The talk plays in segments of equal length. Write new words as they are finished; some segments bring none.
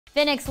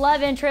Finnick's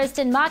love interest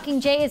in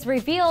Mockingjay is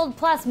revealed,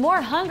 plus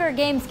more Hunger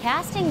Games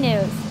casting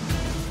news.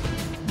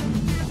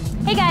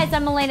 Hey guys,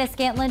 I'm Elena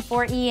Scantlin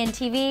for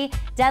ENTV.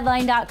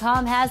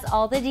 Deadline.com has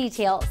all the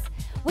details.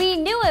 We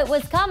knew it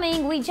was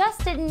coming, we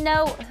just didn't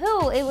know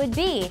who it would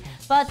be.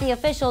 But the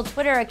official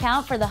Twitter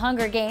account for the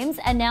Hunger Games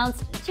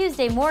announced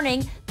Tuesday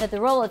morning that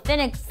the role of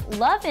Finnick's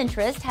love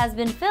interest has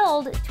been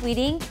filled,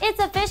 tweeting, "It's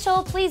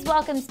official, please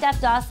welcome Stef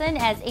Dawson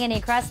as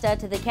Annie Cresta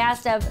to the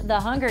cast of The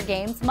Hunger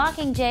Games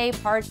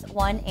Mockingjay Parts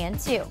 1 and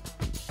 2.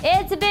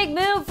 It's a big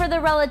move for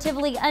the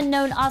relatively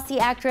unknown Aussie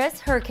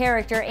actress. Her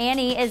character,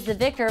 Annie, is the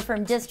victor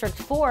from District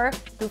 4,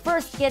 who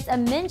first gets a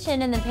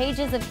mention in the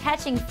pages of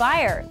Catching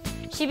Fire.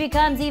 She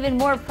becomes even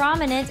more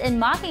prominent in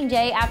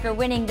Mockingjay after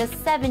winning the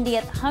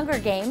 70th Hunger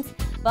Games,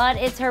 but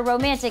it's her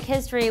romantic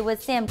history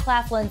with Sam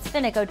Claflin's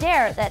Finnick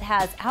Odair that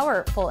has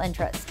our full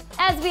interest.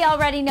 As we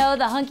already know,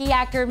 the hunky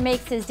actor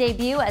makes his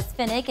debut as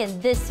Finnick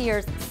in this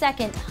year's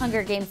second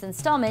Hunger Games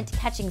installment,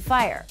 Catching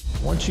Fire.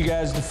 I want you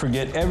guys to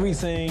forget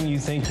everything you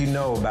think you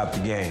know about the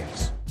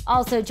games.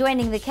 Also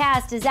joining the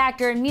cast is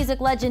actor and music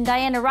legend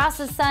Diana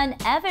Ross's son,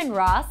 Evan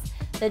Ross.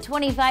 The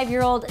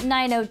 25-year-old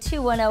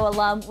 90210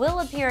 alum will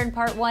appear in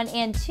Part 1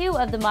 and 2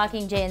 of the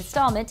Mockingjay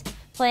installment,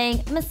 playing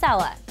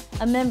Masala,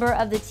 a member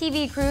of the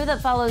TV crew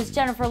that follows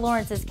Jennifer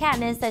Lawrence's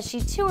Katniss as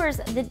she tours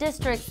the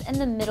districts in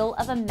the middle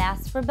of a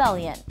mass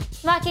rebellion.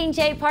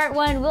 Mockingjay Part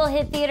 1 will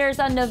hit theaters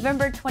on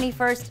November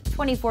 21st,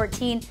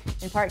 2014,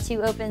 and Part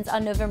 2 opens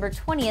on November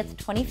 20th,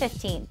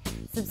 2015.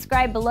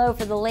 Subscribe below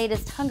for the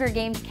latest Hunger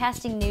Games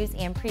casting news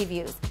and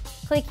previews.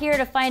 Click here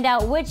to find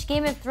out which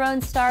Game of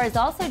Thrones star is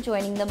also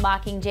joining the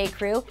Mockingjay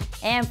crew.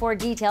 And for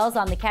details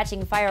on the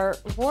Catching Fire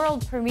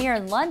world premiere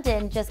in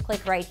London, just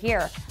click right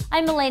here.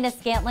 I'm Elena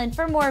Scantlin.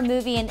 For more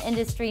movie and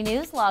industry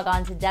news, log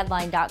on to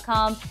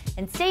Deadline.com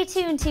and stay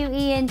tuned to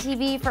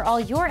ENTV for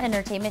all your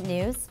entertainment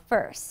news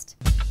first.